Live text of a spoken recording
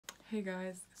Hey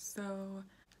guys, so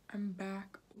I'm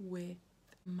back with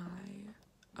my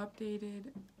updated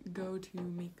go-to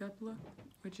makeup look,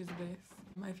 which is this.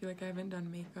 I feel like I haven't done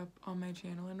makeup on my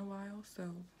channel in a while, so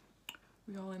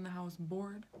we all in the house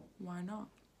bored, why not?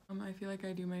 I feel like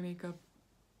I do my makeup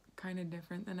kind of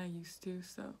different than I used to,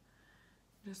 so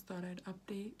just thought I'd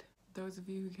update those of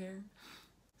you who care.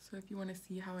 So if you want to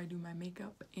see how I do my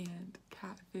makeup and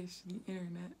catfish the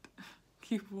internet,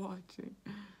 keep watching.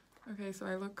 Okay, so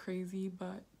I look crazy,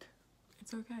 but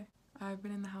it's okay. I've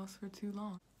been in the house for too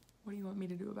long. What do you want me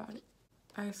to do about it?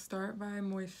 I start by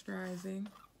moisturizing.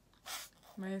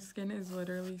 My skin is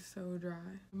literally so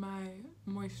dry. My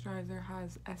moisturizer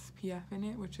has SPF in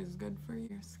it, which is good for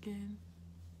your skin,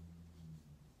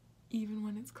 even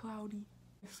when it's cloudy.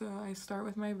 So I start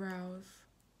with my brows.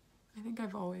 I think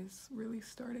I've always really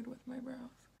started with my brows.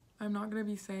 I'm not going to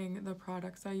be saying the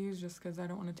products I use just because I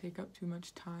don't want to take up too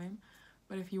much time.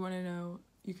 But if you want to know,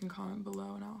 you can comment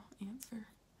below and I'll answer.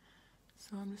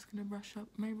 So I'm just going to brush up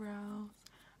my brows.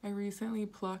 I recently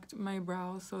plucked my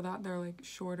brows so that they're like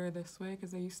shorter this way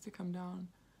because they used to come down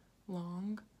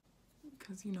long.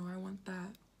 Because, you know, I want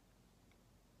that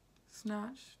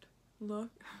snatched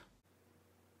look.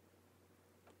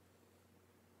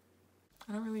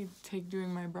 I don't really take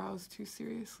doing my brows too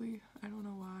seriously. I don't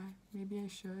know why. Maybe I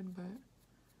should, but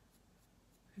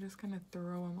I just kind of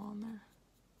throw them on there.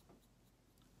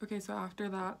 Okay, so after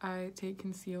that, I take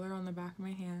concealer on the back of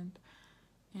my hand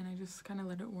and I just kind of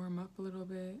let it warm up a little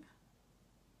bit.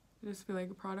 I just feel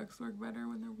like products work better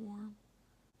when they're warm.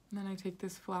 And then I take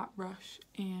this flat brush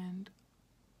and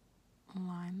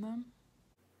line them.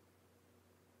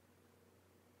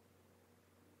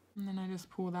 And then I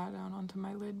just pull that down onto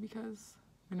my lid because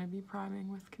I'm gonna be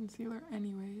priming with concealer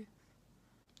anyways.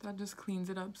 That just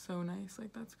cleans it up so nice,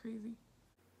 like that's crazy.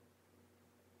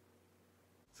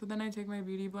 So then I take my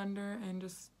beauty blender and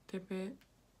just dip it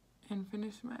and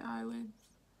finish my eyelids.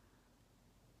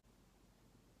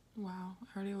 Wow,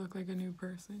 I already look like a new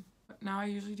person. Now I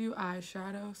usually do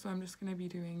eyeshadow, so I'm just gonna be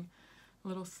doing a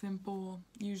little simple,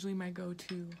 usually my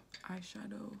go-to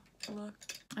eyeshadow look.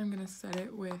 I'm gonna set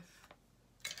it with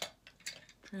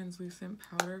translucent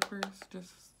powder first,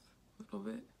 just a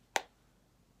little bit.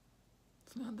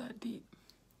 It's not that deep.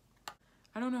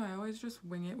 I don't know, I always just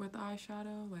wing it with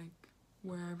eyeshadow, like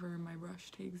wherever my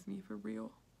brush takes me for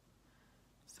real.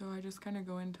 So I just kind of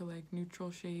go into like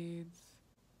neutral shades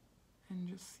and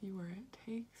just see where it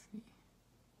takes me.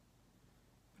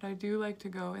 But I do like to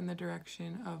go in the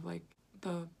direction of like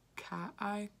the cat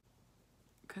eye,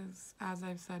 because as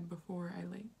I've said before, I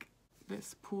like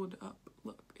this pulled up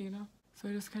look, you know? So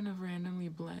I just kind of randomly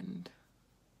blend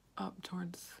up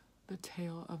towards the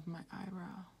tail of my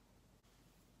eyebrow.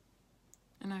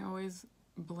 And I always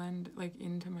blend like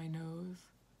into my nose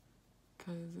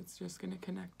because it's just going to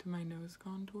connect to my nose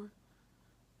contour.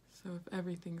 So if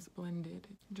everything's blended,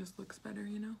 it just looks better,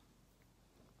 you know?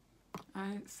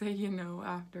 I say you know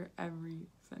after every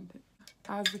sentence.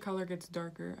 As the color gets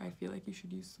darker, I feel like you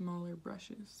should use smaller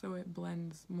brushes so it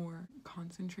blends more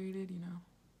concentrated, you know?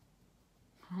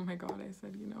 Oh my god, I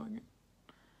said you know again.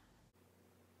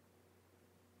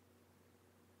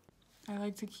 I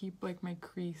like to keep like my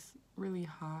crease really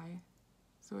high,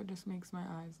 so it just makes my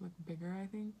eyes look bigger, I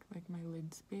think, like my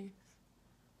lid space.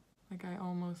 Like I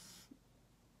almost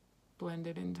blend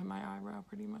it into my eyebrow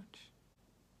pretty much.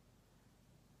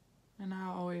 And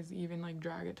I'll always even like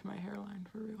drag it to my hairline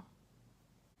for real.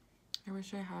 I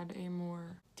wish I had a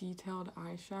more detailed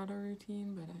eyeshadow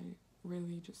routine, but I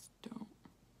really just don't.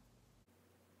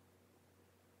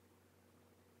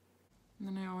 And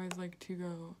then I always like to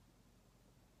go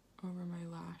over my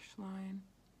lash line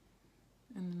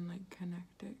and then like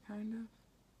connect it kind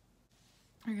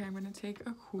of. Okay, I'm gonna take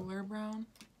a cooler brown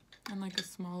and like a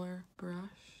smaller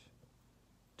brush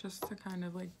just to kind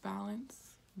of like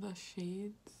balance the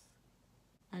shades.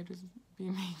 I just be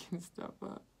making stuff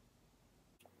up.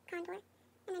 Contour,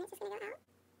 and then it's just gonna go out.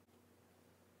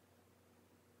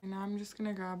 And now I'm just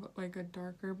gonna grab like a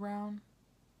darker brown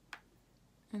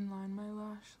and line my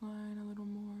lash line a little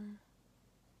more.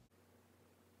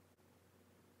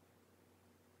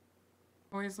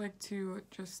 I always like to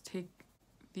just take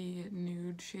the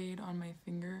nude shade on my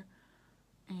finger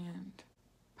and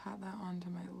pat that onto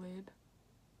my lid.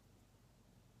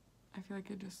 I feel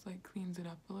like it just like cleans it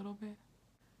up a little bit.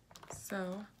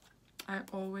 So I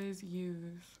always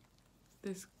use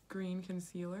this green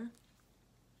concealer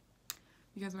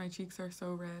because my cheeks are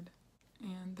so red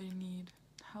and they need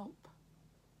help.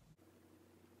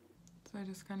 So I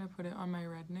just kind of put it on my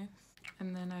redness,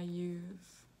 and then I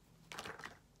use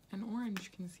an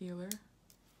orange concealer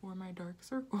for my dark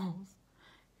circles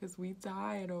because we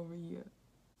tired over here.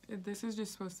 This is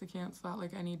just supposed to cancel out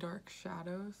like any dark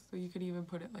shadows, so you could even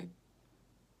put it like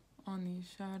on these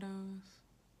shadows.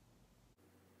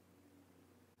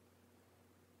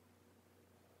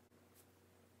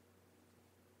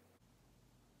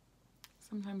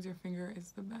 Sometimes your finger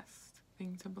is the best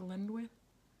thing to blend with.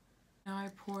 Now I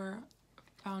pour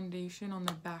foundation on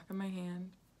the back of my hand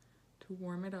to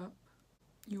warm it up.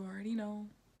 You already know.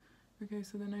 Okay,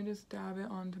 so then I just dab it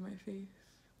onto my face.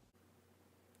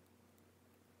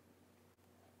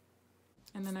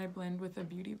 And then I blend with a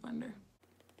beauty blender.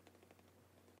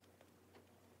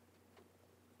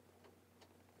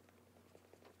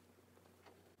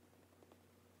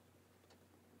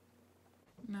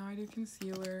 Now I do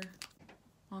concealer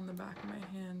on the back of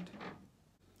my hand.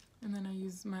 And then I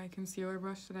use my concealer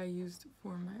brush that I used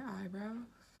for my eyebrows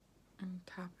and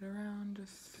tap it around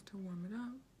just to warm it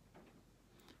up.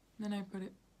 Then I put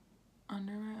it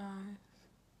under my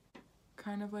eyes,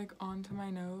 kind of like onto my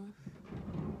nose.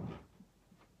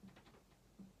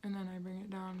 And then I bring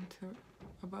it down to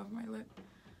above my lip.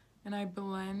 And I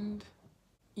blend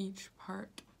each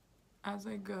part as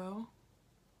I go.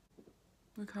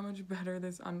 Look how much better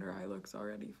this under eye looks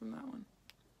already from that one.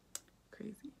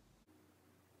 Crazy.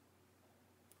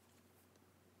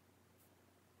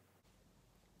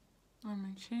 On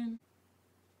my chin.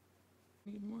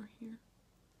 Need more here.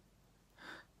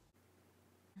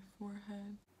 My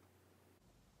forehead.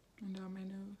 And down my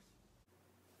nose.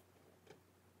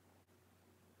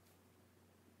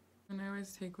 And I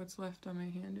always take what's left on my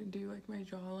hand and do like my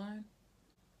jawline.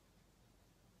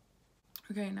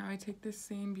 Okay, now I take this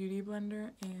same beauty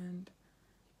blender and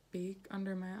bake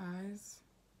under my eyes.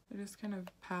 I just kind of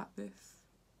pat this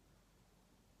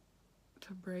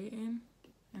to brighten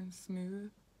and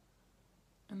smooth.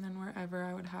 And then wherever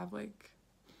I would have like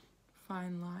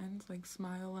fine lines, like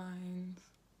smile lines,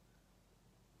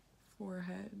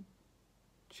 forehead,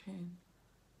 chin.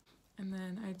 And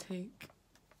then I take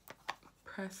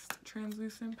pressed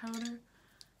translucent powder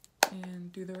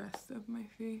and do the rest of my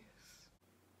face.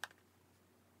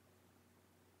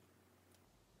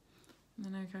 And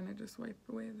then I kind of just wipe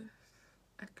away this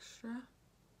extra.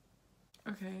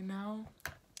 Okay, now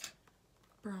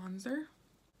bronzer.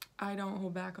 I don't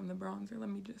hold back on the bronzer, let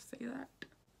me just say that.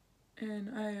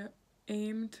 And I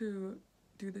aim to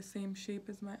do the same shape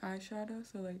as my eyeshadow,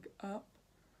 so like up.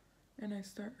 And I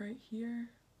start right here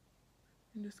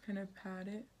and just kind of pat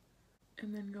it.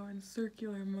 And then go in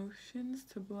circular motions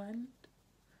to blend.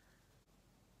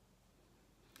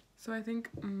 So I think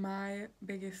my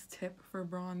biggest tip for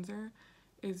bronzer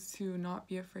is to not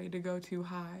be afraid to go too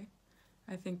high.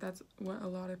 I think that's what a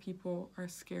lot of people are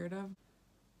scared of.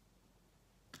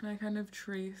 And I kind of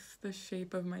trace the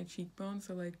shape of my cheekbone,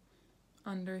 so like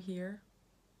under here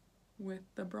with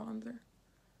the bronzer.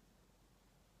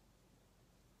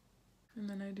 And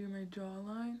then I do my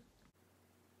jawline.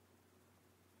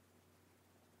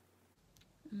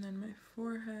 And then my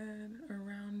forehead,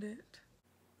 around it.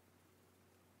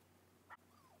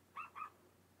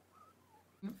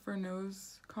 For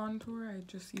nose contour, I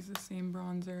just use the same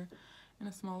bronzer and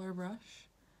a smaller brush.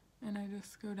 And I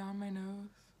just go down my nose.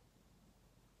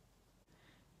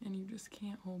 And you just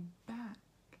can't hold back.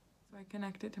 So I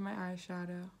connect it to my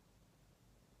eyeshadow.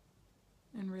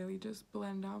 And really just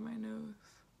blend out my nose.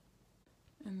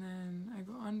 And then I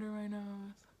go under my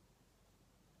nose.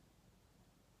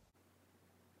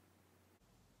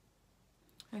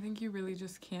 I think you really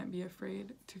just can't be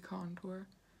afraid to contour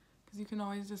because you can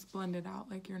always just blend it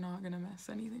out, like you're not gonna mess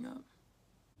anything up.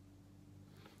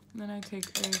 And then I take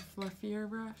a fluffier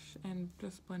brush and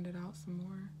just blend it out some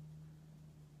more.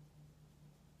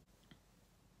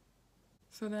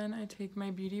 So then I take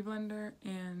my beauty blender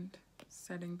and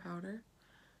setting powder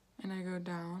and I go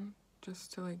down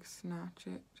just to like snatch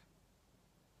it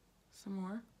some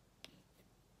more.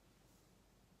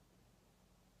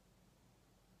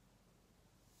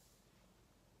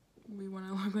 We want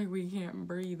to look like we can't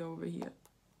breathe over here.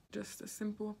 Just a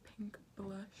simple pink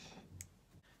blush.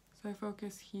 So I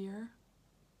focus here.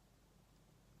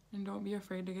 And don't be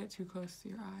afraid to get too close to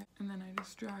your eye. And then I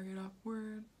just drag it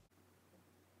upward.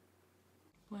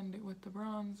 Blend it with the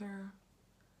bronzer.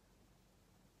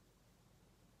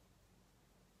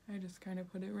 I just kind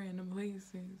of put it random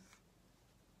places.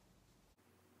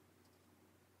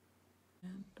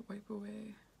 And wipe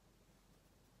away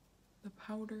the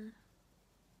powder.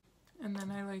 And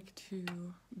then I like to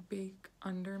bake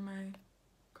under my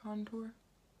contour.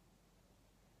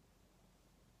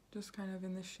 Just kind of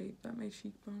in the shape that my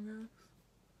cheekbone goes.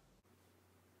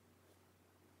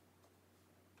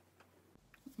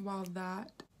 While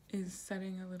that is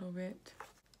setting a little bit,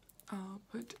 I'll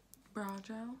put brow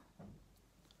gel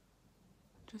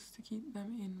just to keep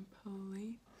them in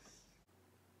place.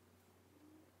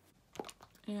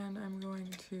 And I'm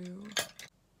going to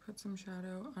put some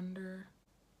shadow under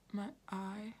my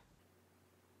eye.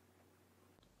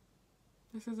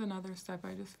 This is another step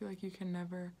I just feel like you can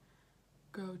never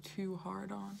go too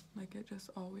hard on. Like, it just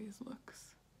always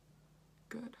looks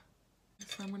good.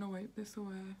 So I'm gonna wipe this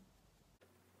away.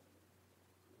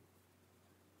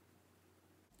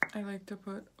 I like to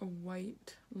put a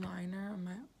white liner on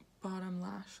my bottom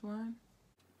lash line.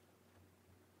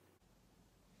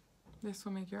 This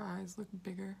will make your eyes look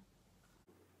bigger.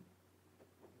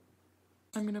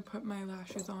 I'm gonna put my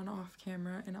lashes on off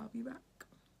camera and I'll be back.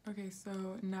 Okay,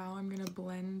 so now I'm gonna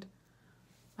blend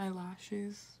my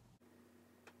lashes.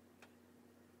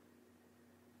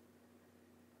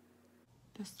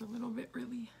 Just a little bit,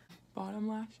 really. Bottom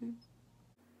lashes.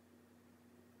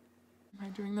 Am I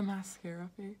doing the mascara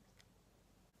face?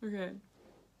 Okay.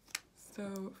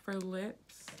 So for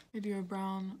lips, I do a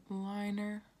brown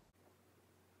liner.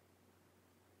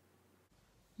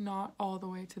 Not all the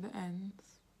way to the ends.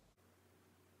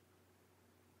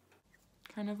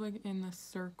 Kind of like in the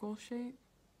circle shape.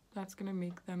 That's gonna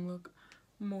make them look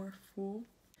more full.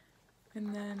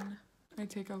 And then I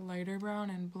take a lighter brown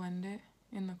and blend it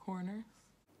in the corners.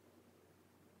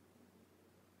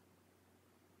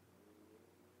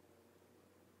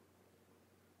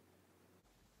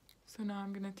 So now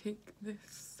I'm gonna take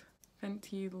this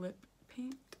Fenty lip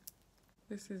paint.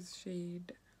 This is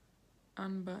shade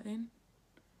Unbutton.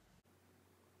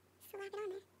 Slap it on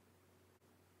there.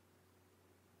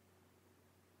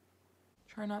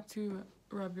 Try not to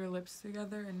rub your lips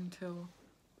together until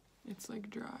it's like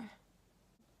dry.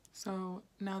 So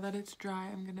now that it's dry,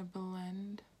 I'm gonna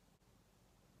blend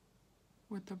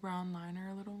with the brown liner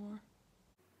a little more.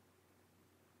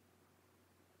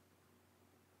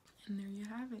 And there you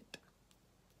have it.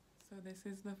 So this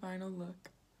is the final look.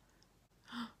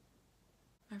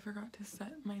 I forgot to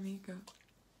set my makeup.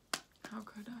 How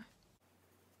could I?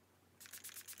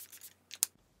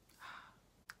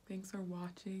 Thanks for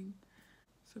watching.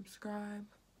 Subscribe,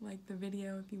 like the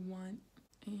video if you want,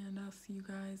 and I'll see you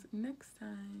guys next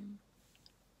time.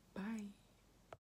 Bye.